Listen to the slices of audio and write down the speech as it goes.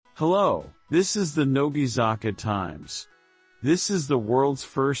Hello, this is the Nogizaka Times. This is the world's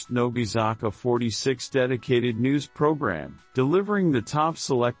first Nogizaka46 dedicated news program, delivering the top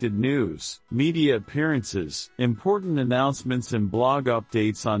selected news, media appearances, important announcements and blog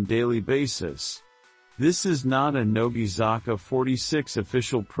updates on daily basis. This is not a Nogizaka46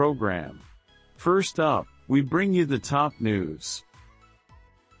 official program. First up, we bring you the top news.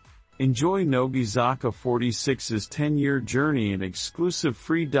 Enjoy Nogizaka46's 10-year journey and exclusive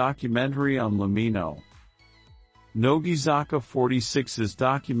free documentary on Lemino. Nogizaka46's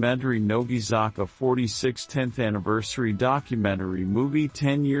documentary Nogizaka46 10th Anniversary Documentary Movie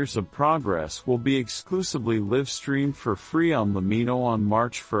 10 Years of Progress will be exclusively live-streamed for free on Lemino on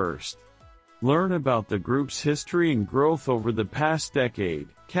March 1st. Learn about the group's history and growth over the past decade,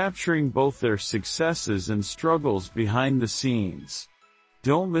 capturing both their successes and struggles behind the scenes.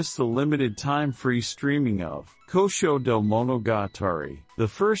 Don't miss the limited-time free streaming of Kosho do Monogatari, the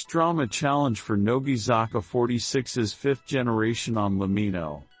first drama challenge for Nogizaka46's fifth generation on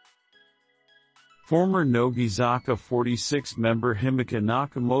Lemino. Former Nogizaka46 member Himeka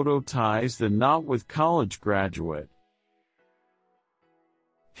Nakamoto ties the knot with college graduate.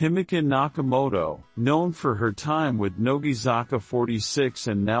 Himeka Nakamoto, known for her time with Nogizaka46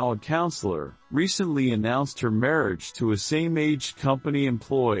 and now a counselor, recently announced her marriage to a same-aged company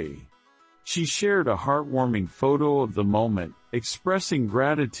employee. She shared a heartwarming photo of the moment, expressing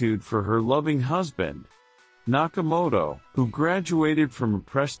gratitude for her loving husband. Nakamoto, who graduated from a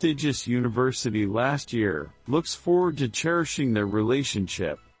prestigious university last year, looks forward to cherishing their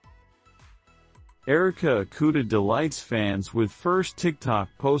relationship. Erika Ikuta delights fans with first TikTok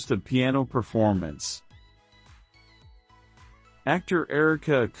post of piano performance. Actor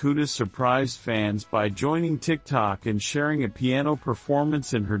Erika Ikuta surprised fans by joining TikTok and sharing a piano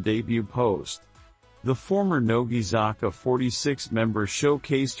performance in her debut post. The former Nogizaka46 member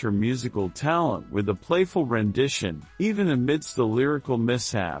showcased her musical talent with a playful rendition, even amidst the lyrical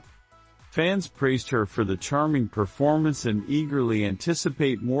mishap. Fans praised her for the charming performance and eagerly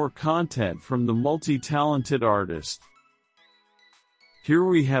anticipate more content from the multi-talented artist. Here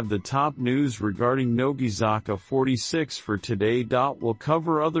we have the top news regarding Nogizaka46 for today. We'll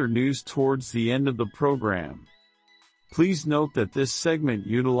cover other news towards the end of the program. Please note that this segment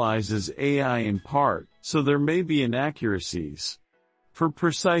utilizes AI in part, so there may be inaccuracies. For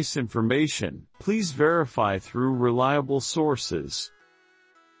precise information, please verify through reliable sources.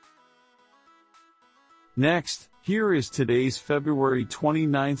 Next, here is today's February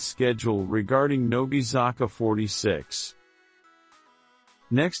 29th schedule regarding Nogizaka46.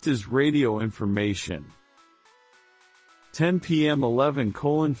 Next is radio information. 10 p.m.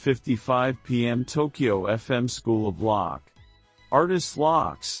 11:55 p.m. Tokyo FM School of Lock. Artist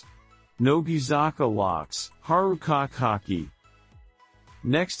Locks. Nogizaka Locks, Haruka Kaki.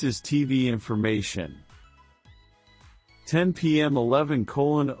 Next is TV information. 10 p.m.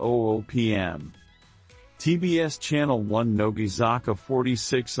 11:00 p.m. TBS Channel 1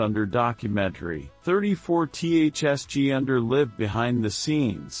 Nogizaka46 under documentary, 34 THSG under live behind the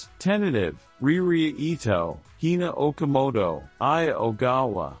scenes, tentative, Ririya Ito, Hina Okamoto, Aya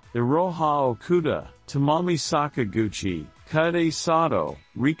Ogawa, Iroha Okuda, Tamami Sakaguchi, Kaede Sato,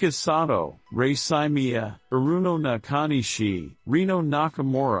 Rika Sato, Rei Saimiya, Aruno Nakanishi, Rino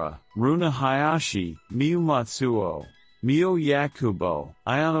Nakamura, Runa Hayashi, Miyu Matsuo, Mio Yakubo,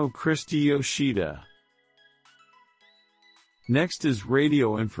 Ayano Christie Yoshida. Next is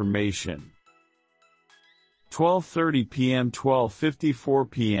radio information. 12:30 p.m.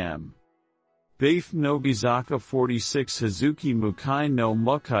 12:54 p.m. Baif Nogizaka46 Hazuki Mukai no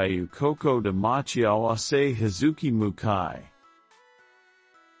Mukayu Koko de Machiawase Hazuki Mukai.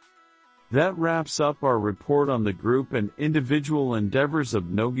 That wraps up our report on the group and individual endeavors of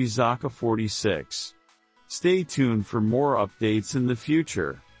Nogizaka46. Stay tuned for more updates in the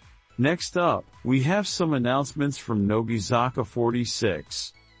future. Next up, we have some announcements from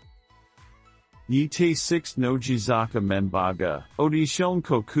Nogizaka46. Yite 6 Nogizaka Membaga, Odishon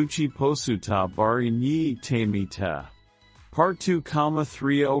Kokuchi Posuta Bari Ni Temita. Part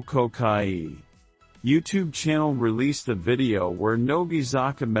 2,3 Kokai. YouTube channel released a video where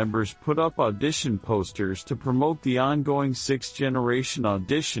Nogizaka members put up audition posters to promote the ongoing 6th generation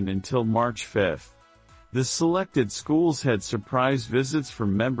audition until March 5th. The selected schools had surprise visits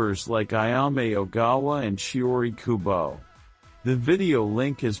from members like Ayame Ogawa and Shiori Kubo. The video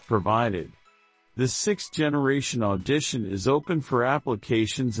link is provided. The 6th generation audition is open for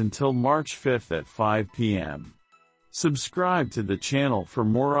applications until March 5th at 5 p.m. Subscribe to the channel for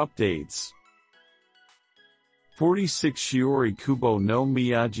more updates. 46 Shiori Kubo no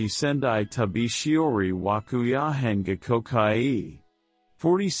Miyaji Sendai Tabi Shiori Wakuyahen ga Kokai.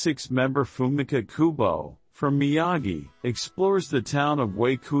 46-member Fumika Kubo, from Miyagi, explores the town of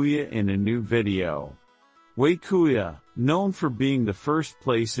Waikuya in a new video. Waikuya, known for being the first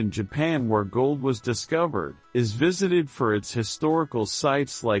place in Japan where gold was discovered, is visited for its historical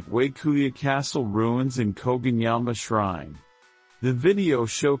sites like Waikuya Castle ruins and Koganyama Shrine. The video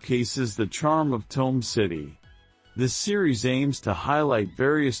showcases the charm of Tome City. The series aims to highlight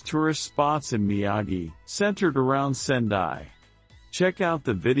various tourist spots in Miyagi, centered around Sendai. Check out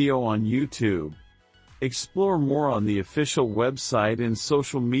the video on YouTube. Explore more on the official website and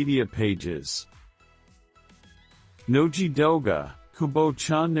social media pages. Nojidoga, Kubo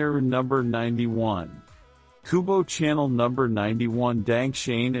Channel number 91. Kubo Channel number 91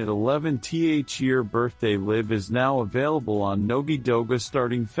 Dangshain at 11th year birthday live is now available on Nogidoga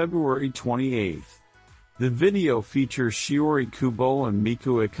starting February 28. The video features Shiori Kubo and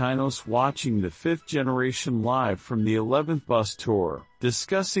Miku Ikinos watching the 5th generation live from the 11th bus tour,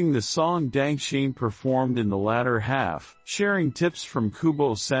 discussing the song Dangshain performed in the latter half, sharing tips from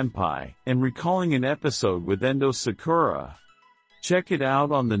Kubo Senpai, and recalling an episode with Endo Sakura. Check it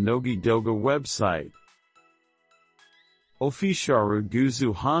out on the Nogidoga website. Ofisharu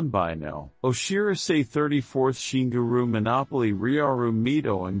Guzu Hanbai no, Oshirase 34th Shinguru Monopoly Ryaru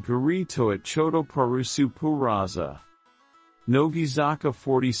Mito and Gurito at Choto Parusu Puraza.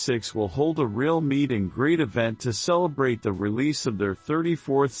 Nogizaka46 will hold a real meet and greet event to celebrate the release of their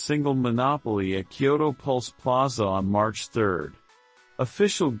 34th single Monopoly at Kyoto Pulse Plaza on March 3.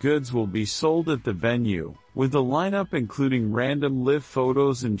 Official goods will be sold at the venue, with a lineup including random live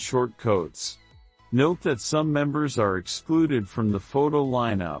photos and short coats. Note that some members are excluded from the photo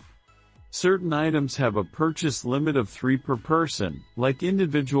lineup. Certain items have a purchase limit of 3 per person, like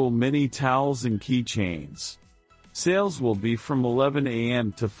individual mini towels and keychains. Sales will be from 11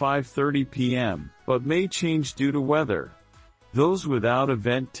 a.m. to 5:30 p.m., but may change due to weather. Those without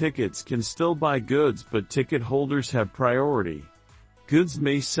event tickets can still buy goods, but ticket holders have priority. Goods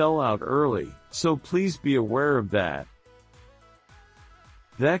may sell out early, so please be aware of that.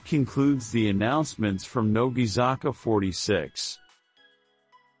 That concludes the announcements from Nogizaka46.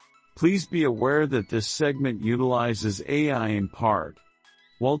 Please be aware that this segment utilizes AI in part.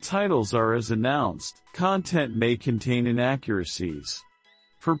 While titles are as announced, content may contain inaccuracies.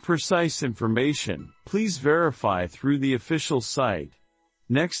 For precise information, please verify through the official site.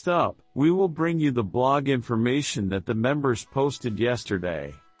 Next up, we will bring you the blog information that the members posted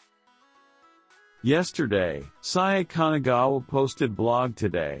yesterday. Yesterday, Sae Kanagawa posted blog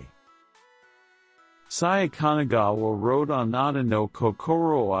today. Sae Kanagawa wrote on Nada no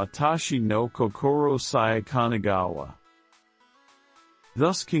Kokoro Atashi no Kokoro Sae Kanagawa.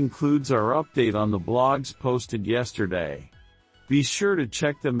 Thus concludes our update on the blogs posted yesterday. Be sure to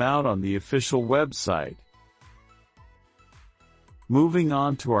check them out on the official website. Moving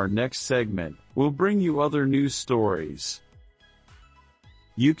on to our next segment, we'll bring you other news stories.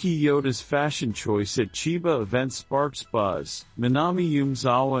 Yuki Yoda's fashion choice at Chiba event sparks buzz, Minami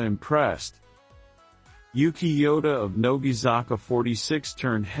Umezawa impressed. Yuki Yoda of Nogizaka46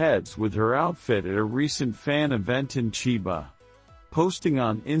 turned heads with her outfit at a recent fan event in Chiba. Posting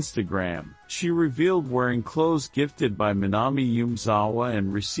on Instagram, she revealed wearing clothes gifted by Minami Umezawa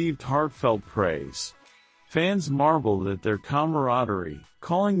and received heartfelt praise. Fans marveled at their camaraderie,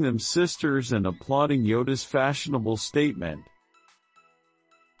 calling them sisters and applauding Yoda's fashionable statement.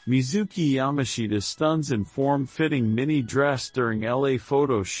 Mizuki Yamashita stuns in form-fitting mini dress during LA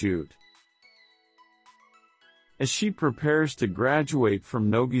photo shoot. As she prepares to graduate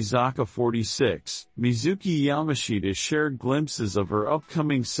from Nogizaka46, Mizuki Yamashita shared glimpses of her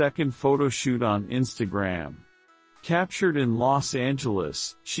upcoming second photo shoot on Instagram. Captured in Los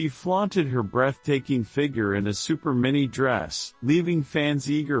Angeles, she flaunted her breathtaking figure in a super mini dress, leaving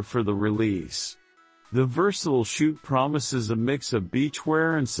fans eager for the release. The versatile shoot promises a mix of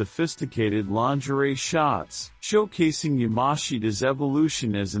beachwear and sophisticated lingerie shots, showcasing Yamashita's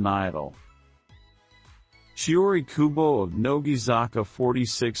evolution as an idol. Shiori Kubo of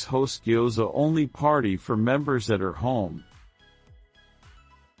Nogizaka46 hosts gyoza-only party for members at her home.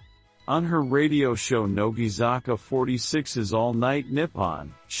 On her radio show Nogizaka46's All Night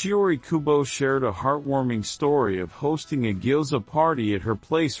Nippon, Shiori Kubo shared a heartwarming story of hosting a gyoza party at her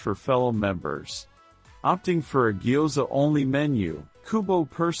place for fellow members. Opting for a gyoza-only menu, Kubo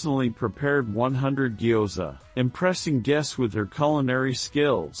personally prepared 100 gyoza, impressing guests with her culinary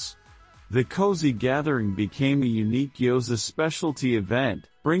skills. The cozy gathering became a unique gyoza specialty event,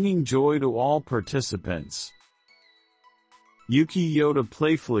 bringing joy to all participants. Yuki Yoda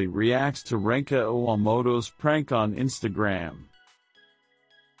playfully reacts to Renka Owamoto's prank on Instagram.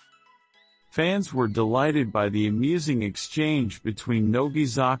 Fans were delighted by the amusing exchange between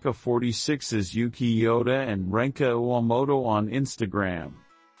Nogizaka46's Yuki Yoda and Erika Ikuta on Instagram.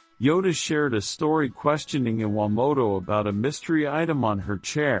 Yoda shared a story questioning Iwamoto about a mystery item on her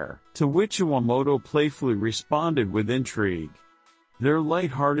chair, to which Iwamoto playfully responded with intrigue. Their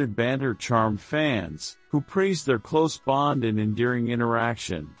light-hearted banter charmed fans, who praised their close bond and endearing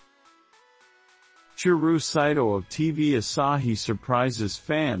interaction. Chihiro Saito of TV Asahi surprises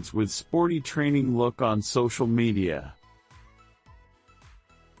fans with sporty training look on social media.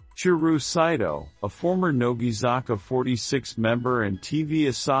 Chihiro Saito, a former Nogizaka46 member and TV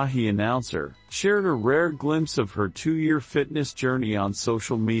Asahi announcer, shared a rare glimpse of her 2-year fitness journey on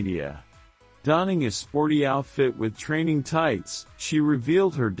social media. Donning a sporty outfit with training tights, she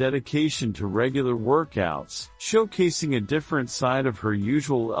revealed her dedication to regular workouts, showcasing a different side of her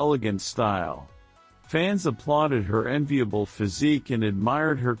usual elegant style. Fans applauded her enviable physique and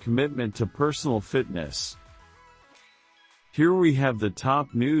admired her commitment to personal fitness. Here we have the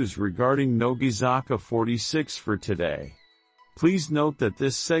top news regarding Nogizaka46 for today. Please note that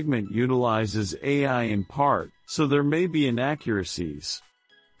this segment utilizes AI in part, so there may be inaccuracies.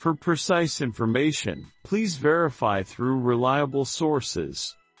 For precise information, please verify through reliable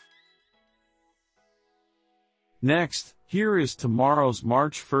sources. Next, here is tomorrow's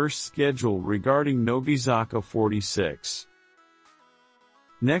March 1st schedule regarding Nogizaka46.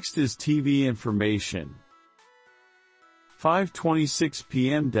 Next is TV information. 5:26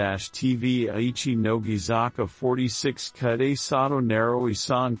 p.m. TV Aichi Nogizaka46 Kade Sato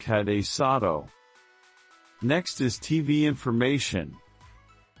Naroi-san Kade Sato. Next is TV information.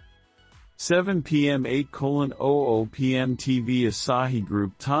 7 p.m. 8:00 p.m. TV Asahi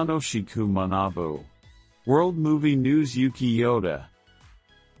Group Tanoshiku Manabu. World Movie News Yuki Yoda.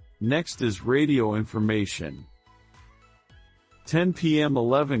 Next is radio information. 10 p.m.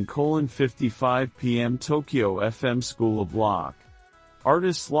 11:55 p.m. Tokyo FM School of Lock.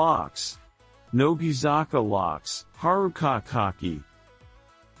 Artist Locks. Nogizaka Locks, Haruka Kaki.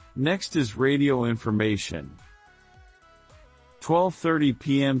 Next is radio information. 12:30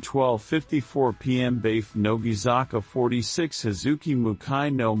 p.m. 12:54 p.m. BAFE Nogizaka46 Hazuki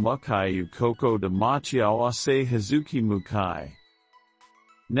Mukai no Mukai Ukoko de Machiawase Hazuki Mukai.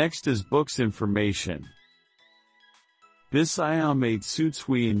 Next is books information. Bis Ayame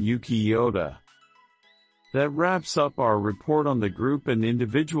Tsutsui and Yuki Yoda. That wraps up our report on the group and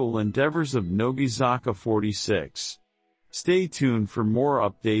individual endeavors of Nogizaka46. Stay tuned for more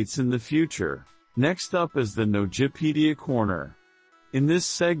updates in the future. Next up is the Nogipedia Corner. In this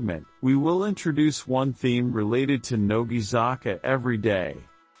segment, we will introduce one theme related to Nogizaka every day.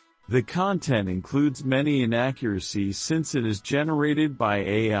 The content includes many inaccuracies since it is generated by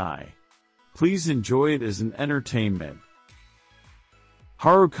AI. Please enjoy it as an entertainment.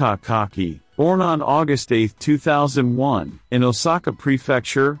 Haruka Kaki, born on August 8, 2001, in Osaka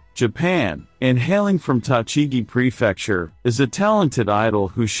Prefecture, Japan, and hailing from Tochigi Prefecture, is a talented idol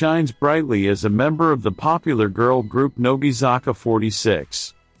who shines brightly as a member of the popular girl group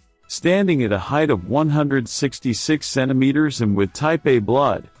Nogizaka46. Standing at a height of 166 centimeters and with type A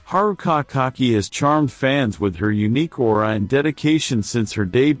blood, Haruka Kaki has charmed fans with her unique aura and dedication since her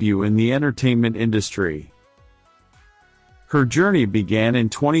debut in the entertainment industry. Her journey began in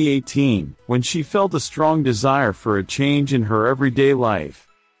 2018, when she felt a strong desire for a change in her everyday life.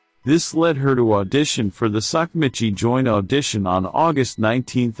 This led her to audition for the Sakamichi Joint Audition on August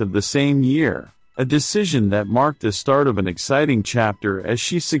 19 of the same year, a decision that marked the start of an exciting chapter as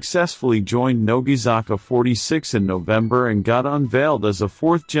she successfully joined Nogizaka46 in November and got unveiled as a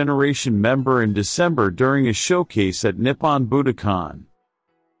fourth-generation member in December during a showcase at Nippon Budokan.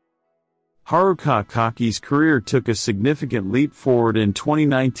 Haruka Kaki's career took a significant leap forward in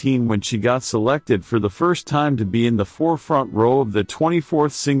 2019 when she got selected for the first time to be in the forefront row of the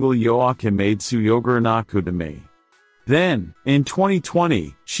 24th single Yoakimetsu Yoguranakudame. Then, in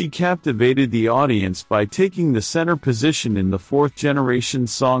 2020, she captivated the audience by taking the center position in the fourth-generation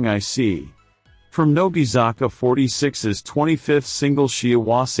song I See. From Nogizaka46's 25th single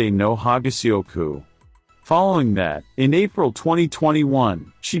Shiawase no Hagasyoku. Following that, in April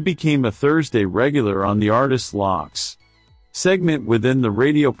 2021, she became a Thursday regular on the Artist Locks segment within the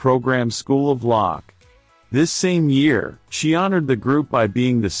radio program School of Lock. This same year, she honored the group by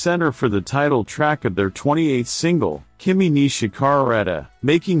being the center for the title track of their 28th single, Kimi ni Shikarareta,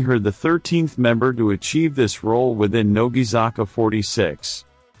 making her the 13th member to achieve this role within Nogizaka46.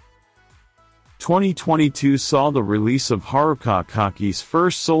 2022 saw the release of Haruka Kaki's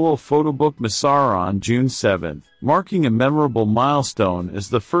first solo photobook Masara on June 7, marking a memorable milestone as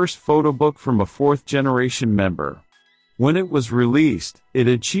the first photobook from a fourth-generation member. When it was released, it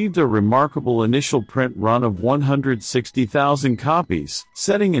achieved a remarkable initial print run of 160,000 copies,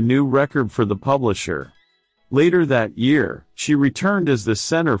 setting a new record for the publisher. Later that year, she returned as the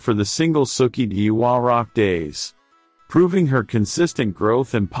center for the single Suki Diwa Rock Days, proving her consistent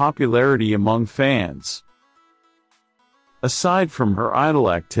growth and popularity among fans. Aside from her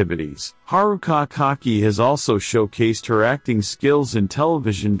idol activities, Haruka Kaki has also showcased her acting skills in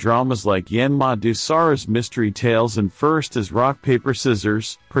television dramas like Yenma Dusara's Mystery Tales and First as Rock Paper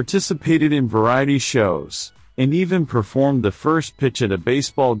Scissors, participated in variety shows, and even performed the first pitch at a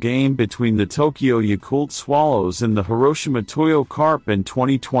baseball game between the Tokyo Yakult Swallows and the Hiroshima Toyo Carp in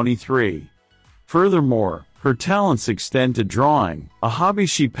 2023. Furthermore, her talents extend to drawing, a hobby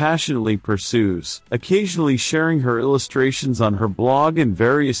she passionately pursues, occasionally sharing her illustrations on her blog and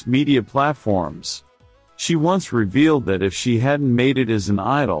various media platforms. She once revealed that if she hadn't made it as an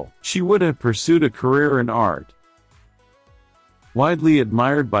idol, she would have pursued a career in art. Widely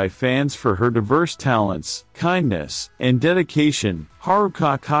admired by fans for her diverse talents, kindness, and dedication,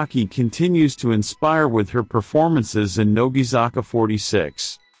 Haruka Kaki continues to inspire with her performances in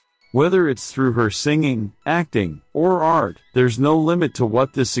Nogizaka46. Whether it's through her singing, acting, or art, there's no limit to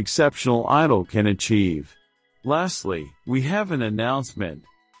what this exceptional idol can achieve. Lastly, we have an announcement.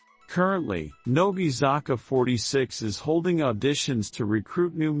 Currently, Nogizaka46 is holding auditions to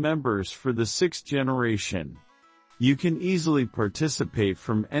recruit new members for the 6th generation. You can easily participate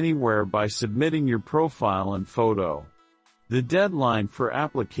from anywhere by submitting your profile and photo. The deadline for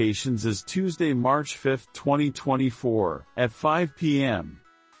applications is Tuesday, March 5, 2024, at 5 p.m.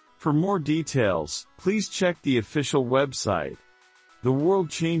 For more details, please check the official website. The world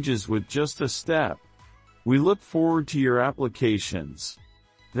changes with just a step. We look forward to your applications.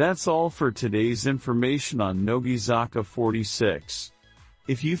 That's all for today's information on Nogizaka46.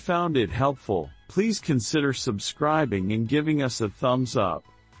 If you found it helpful, please consider subscribing and giving us a thumbs up.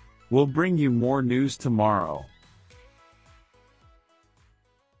 We'll bring you more news tomorrow.